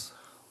Silence.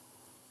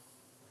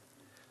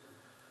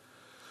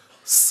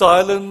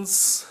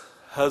 Silence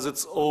has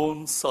its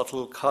own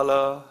subtle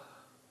color.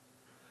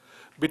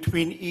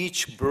 Between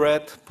each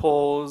breath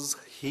pause,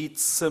 heat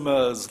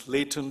simmers,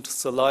 latent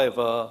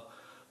saliva,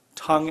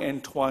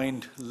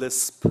 tongue-entwined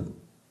lisp.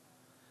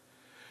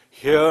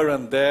 Here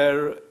and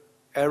there,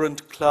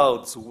 errant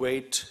clouds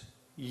wait,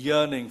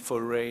 yearning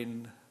for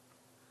rain.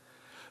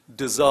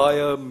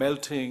 Desire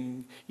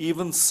melting,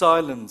 even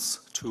silence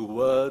to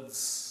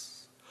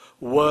words.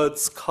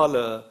 Words'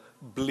 color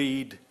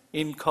bleed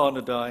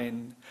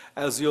incarnadine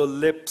as your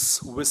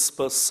lips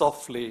whisper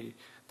softly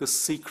the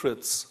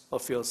secrets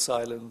of your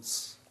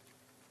silence.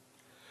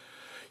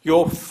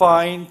 Your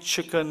fine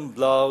chicken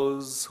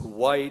blouse,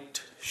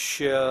 white,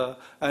 sheer,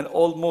 and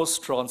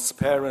almost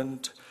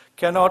transparent,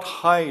 cannot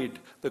hide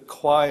the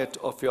quiet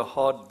of your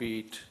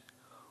heartbeat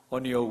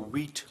on your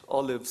wheat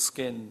olive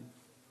skin.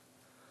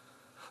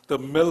 The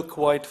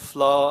milk-white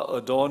flower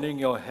adorning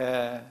your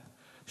hair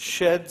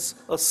sheds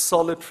a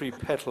solitary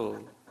petal,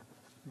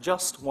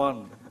 just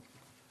one.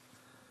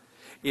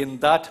 In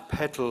that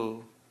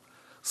petal,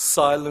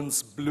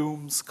 silence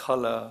blooms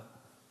color,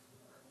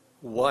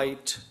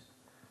 white,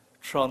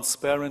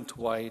 transparent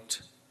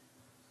white,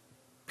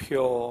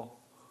 pure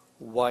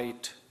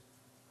white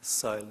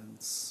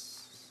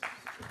silence.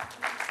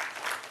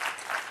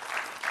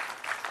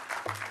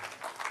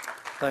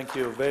 Thank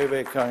you, very,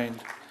 very kind.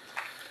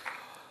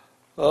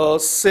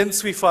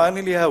 Since we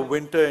finally have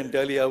winter in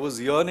Delhi, I was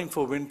yearning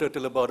for winter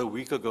till about a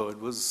week ago. It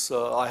was,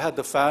 I had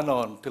the fan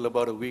on till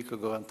about a week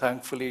ago, and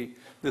thankfully,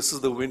 this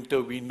is the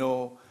winter we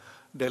know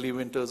Delhi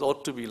winters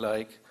ought to be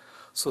like.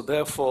 So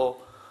therefore,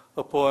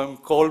 a poem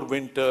called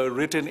Winter,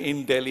 written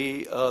in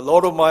Delhi. A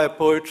lot of my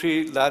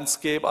poetry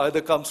landscape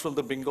either comes from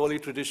the Bengali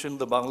tradition,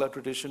 the Bangla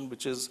tradition,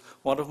 which is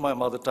one of my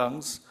mother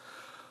tongues,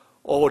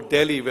 or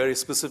Delhi very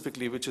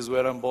specifically, which is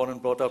where I'm born and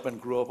brought up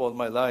and grew up all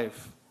my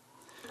life.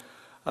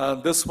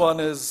 And this one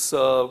is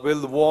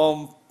will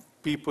warm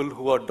people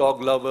who are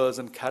dog lovers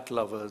and cat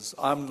lovers.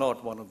 I'm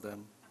not one of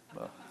them.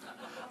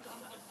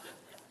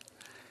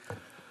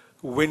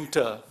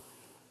 Winter.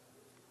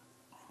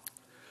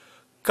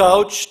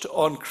 Couched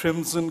on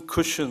crimson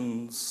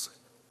cushions,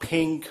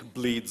 pink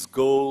bleeds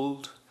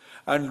gold,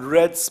 and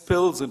red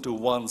spills into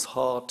one's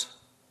heart.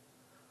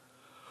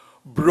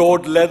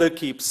 Broad leather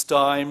keeps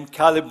time,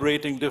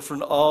 calibrating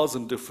different hours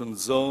in different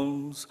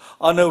zones,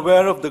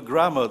 unaware of the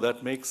grammar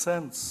that makes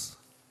sense.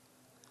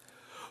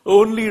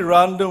 Only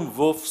random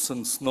woofs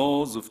and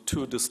snores of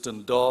two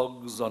distant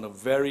dogs on a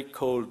very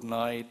cold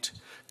night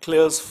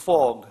clears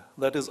fog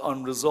that is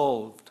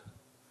unresolved.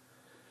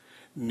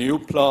 New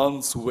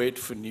plants wait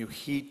for new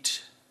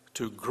heat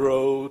to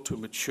grow, to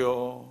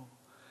mature.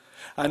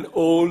 An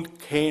old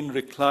cane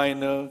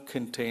recliner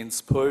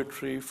contains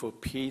poetry for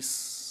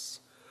peace,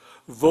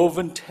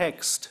 woven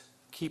text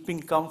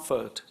keeping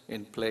comfort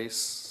in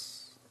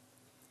place.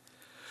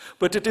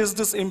 But it is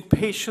this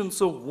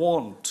impatience of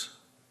want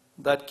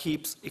that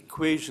keeps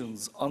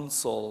equations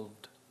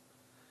unsolved.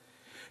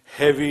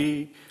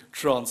 Heavy,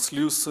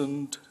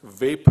 translucent,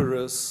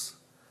 vaporous,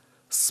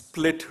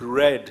 split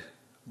red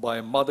by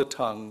mother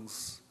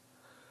tongues,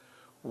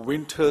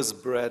 winter's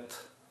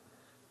breath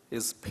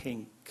is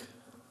pink.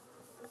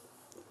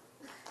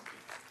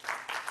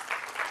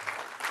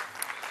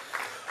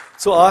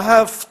 So I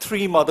have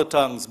three mother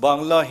tongues,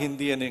 Bangla,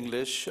 Hindi, and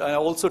English. I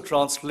also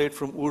translate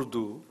from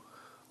Urdu.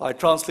 I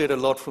translate a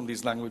lot from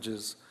these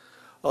languages.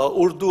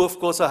 Urdu, of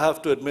course, I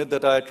have to admit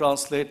that I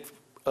translate,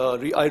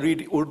 I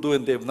read Urdu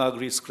in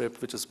Devanagari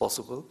script, which is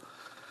possible.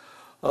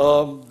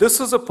 This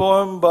is a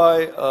poem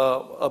by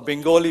a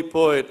Bengali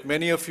poet.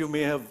 Many of you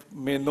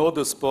may know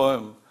this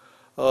poem.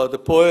 The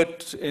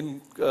poet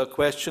in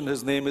question,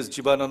 his name is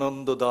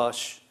Jibanananda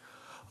Das,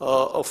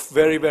 a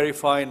very, very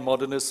fine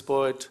modernist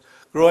poet.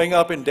 Growing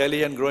up in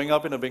Delhi and growing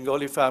up in a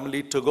Bengali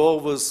family, Tagore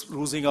was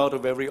oozing out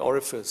of every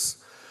orifice,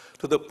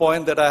 to the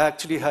point that I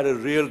actually had a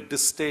real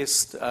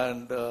distaste,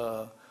 and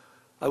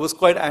I was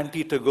quite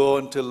anti-Tagore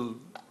until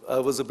I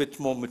was a bit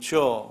more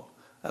mature.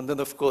 And then,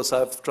 of course,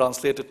 I've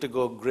translated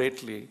Tagore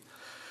greatly.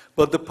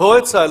 But the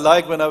poets I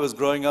liked when I was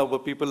growing up were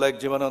people like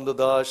Jivananda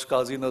Das,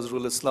 Qazi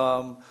Nazrul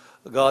Islam,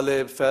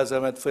 Ghalib, Faiz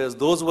Ahmed Faiz.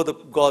 Those were the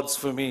gods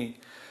for me.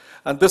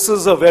 And this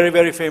is a very,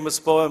 very famous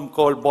poem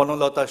called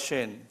Bonolata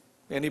Shen.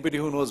 Anybody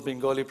who knows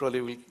Bengali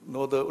probably will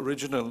know the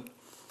original.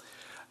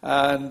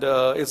 And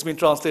it's been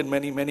translated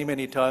many, many,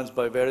 many times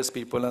by various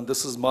people, and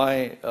this is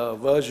my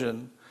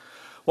version.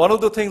 One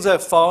of the things I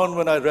found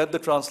when I read the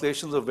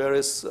translations of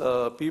various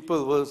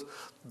people was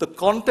the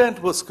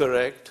content was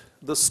correct,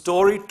 the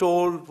story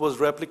told was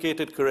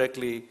replicated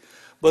correctly,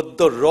 but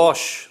the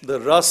rosh,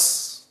 the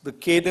ras, the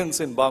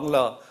cadence in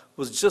Bangla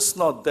was just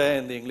not there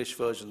in the English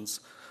versions.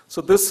 So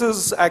this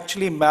is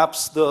actually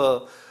maps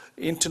the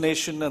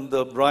intonation and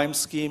the rhyme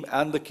scheme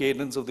and the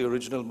cadence of the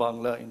original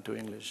Bangla into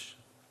English.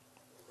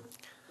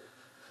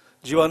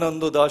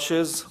 Jivananda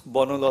Das's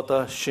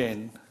Bonolata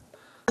Shen.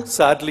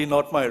 Sadly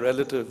not my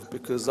relative,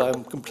 because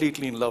I'm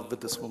completely in love with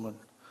this woman.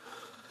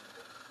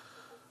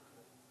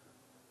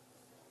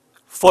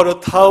 For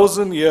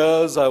 1,000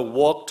 years I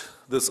walked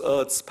this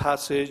earth's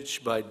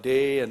passage by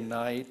day and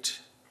night.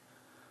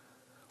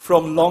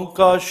 From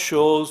Lanka's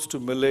shores to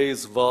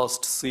Malay's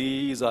vast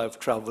seas I've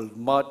traveled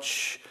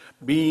much,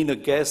 been a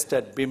guest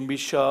at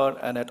Bimbishar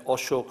and at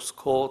Ashok's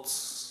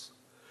courts,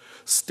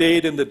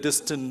 stayed in the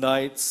distant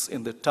nights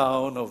in the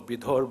town of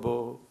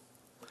Bidharbo.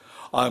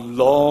 I'm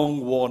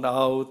long worn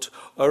out,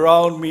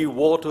 around me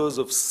waters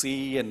of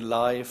sea and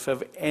life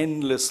have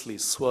endlessly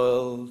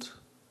swirled.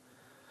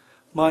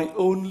 My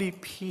only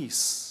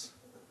peace,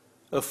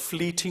 a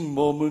fleeting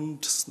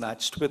moment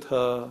snatched with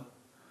her,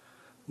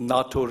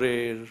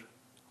 Natorer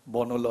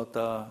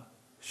Bonolata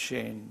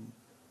Shen.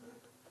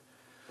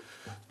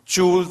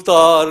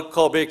 Chultar,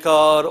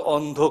 Kobekar,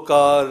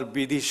 Andhokar,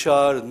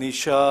 Bidishar,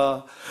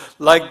 Nisha,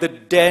 like the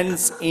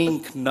dense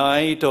ink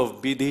night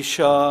of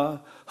Bidisha,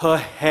 her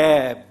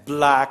hair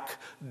black,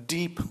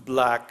 deep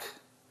black,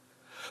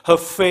 her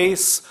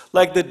face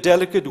like the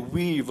delicate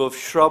weave of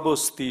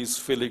Shrabosti's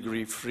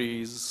filigree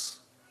frieze.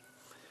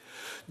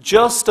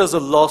 Just as a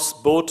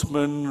lost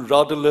boatman,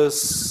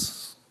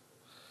 rudderless,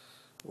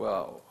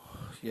 wow,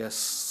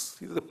 yes,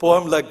 the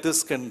poem like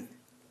this can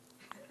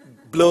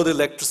blow the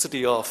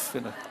electricity off,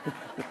 you know.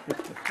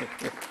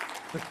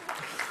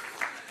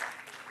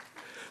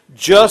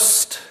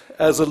 Just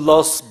as a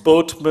lost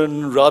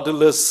boatman,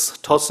 rudderless,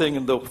 tossing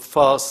in the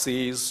far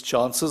seas,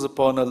 chances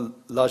upon a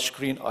lush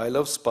green isle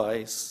of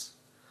spice,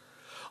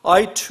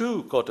 I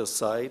too caught a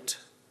sight,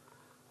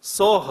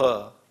 saw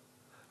her,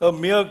 a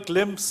mere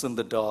glimpse in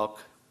the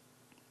dark.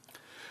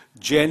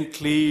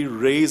 Gently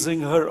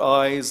raising her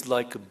eyes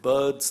like a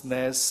bird's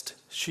nest,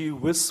 she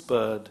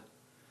whispered,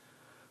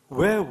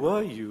 "Where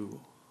were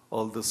you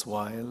all this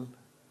while?"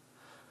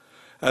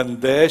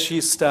 And there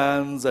she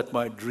stands at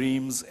my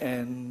dream's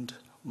end,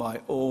 my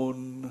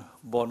own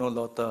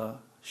Bonolata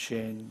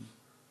Shen.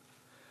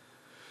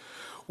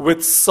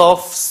 With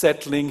soft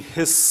settling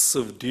hiss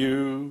of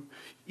dew,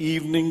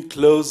 evening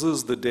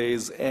closes the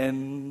day's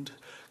end,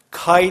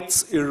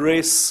 kites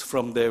erase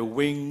from their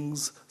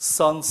wings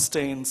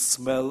sun-stained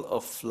smell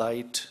of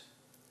flight.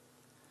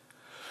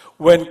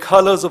 When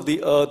colors of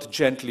the earth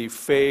gently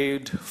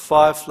fade,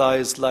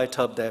 fireflies light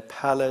up their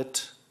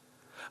palette,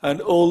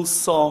 and old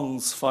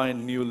songs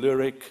find new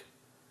lyric,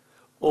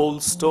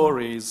 old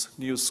stories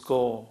new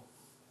score.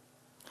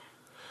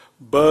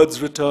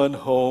 Birds return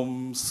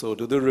home, so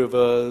do the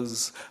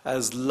rivers,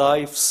 as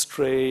life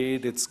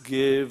strayed, its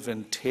give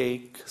and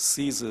take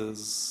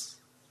ceases.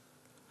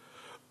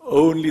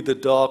 Only the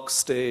dark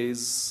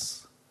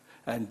stays,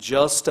 and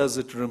just as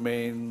it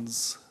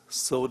remains,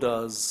 so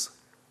does,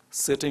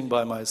 sitting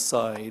by my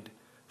side,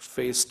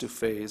 face to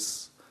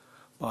face,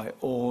 my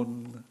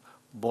own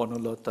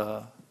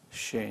Bonolata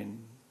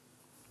Shen.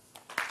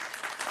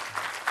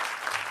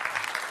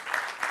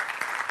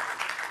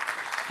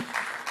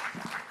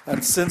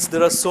 And since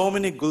there are so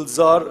many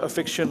Gulzar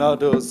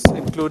aficionados,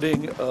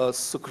 including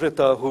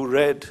Sukrita, who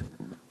read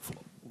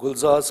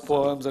Gulzar's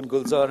poems, and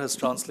Gulzar has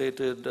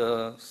translated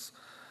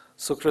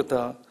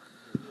Sukrita.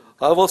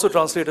 I've also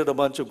translated a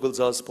bunch of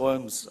Gulzar's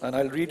poems, and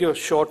I'll read you a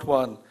short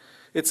one.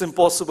 It's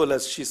impossible,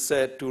 as she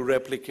said, to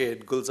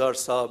replicate Gulzar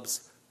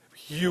Saab's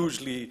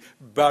hugely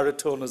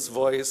baritonous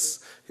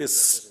voice,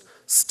 his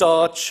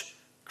starch,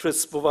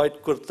 crisp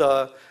white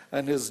kurta,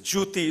 and his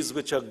jutis,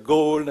 which are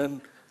gold and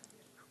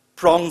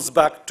prongs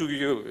back to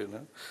you, you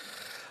know.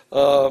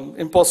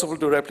 Impossible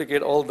to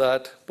replicate all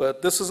that,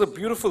 but this is a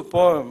beautiful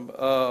poem.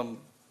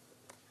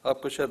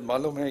 Aapko shayad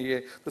malum hai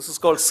ye. This is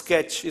called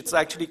Sketch. It's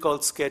actually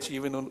called Sketch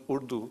even in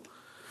Urdu.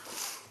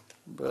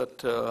 But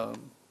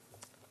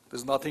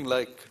there's nothing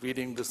like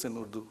reading this in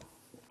Urdu.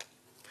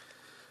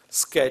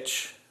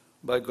 Sketch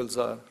by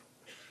Gulzar.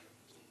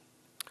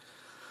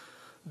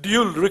 Do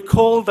you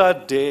recall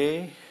that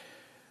day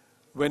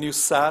when you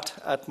sat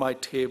at my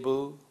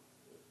table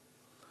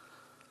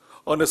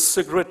on a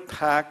cigarette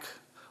pack,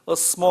 a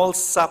small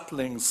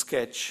sapling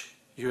sketch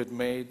you had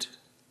made?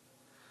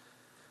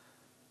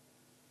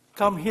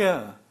 Come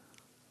here,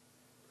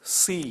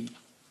 see.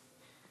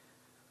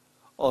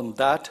 On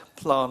that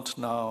plant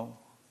now,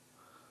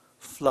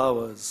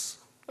 flowers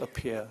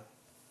appear.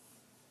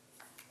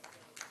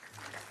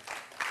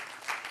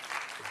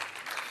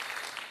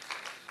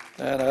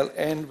 And I'll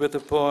end with a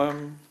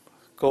poem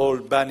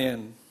called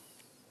Banyan.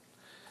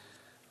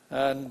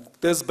 And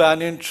this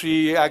banyan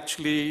tree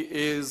actually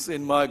is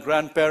in my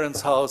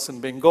grandparents' house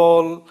in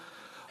Bengal,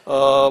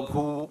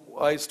 who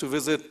I used to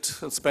visit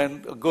and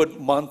spend a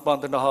good month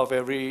and a half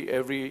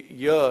every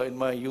year in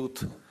my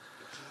youth.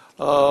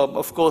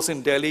 Of course,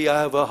 in Delhi,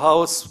 I have a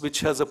house which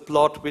has a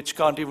plot which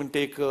can't even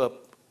take a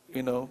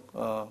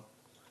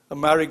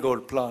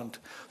marigold plant.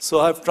 So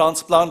I've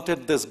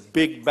transplanted this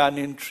big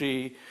banyan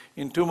tree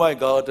into my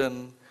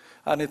garden,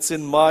 and it's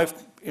in my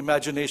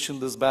imagination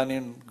this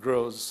banyan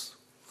grows.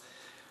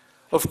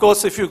 Of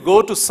course, if you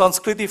go to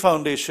Sanskriti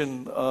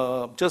Foundation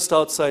just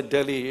outside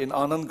Delhi in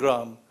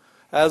Anandgram,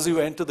 as you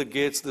enter the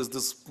gates, there's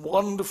this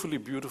wonderfully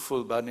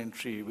beautiful banyan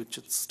tree, which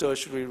its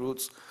tertiary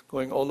roots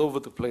going all over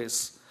the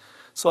place.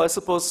 So I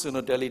suppose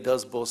Delhi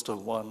does boast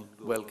of one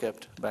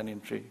well-kept banyan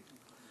tree.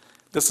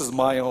 This is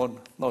my own,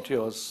 not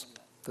yours,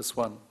 this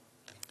one.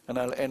 And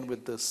I'll end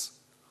with this.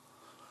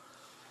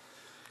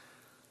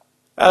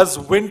 As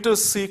winter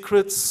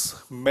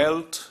secrets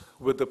melt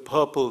with the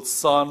purple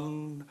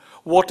sun,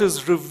 what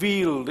is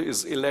revealed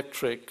is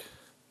electric.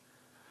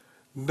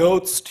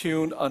 Notes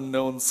tune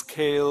unknown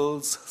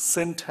scales,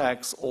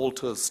 syntax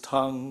alters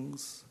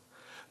tongues,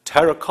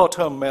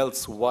 terracotta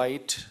melts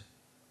white,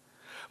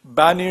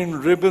 banyan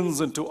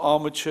ribbons into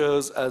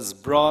armatures as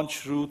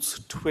branch roots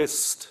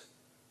twist,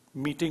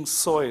 meeting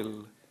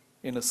soil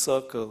in a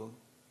circle.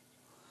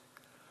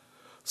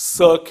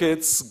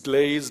 Circuits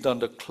glazed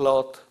under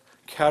cloth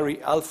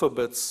carry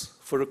alphabets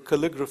for a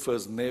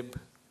calligrapher's nib,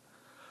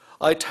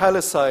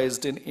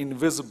 italicized in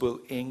invisible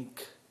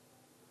ink,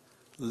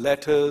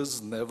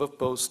 letters never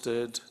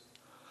posted,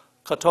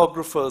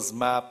 cartographer's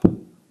map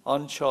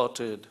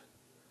uncharted.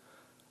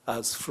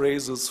 As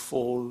phrases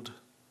fold,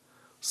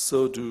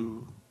 so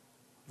do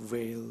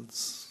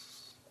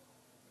veils.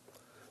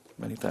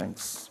 Many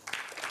thanks.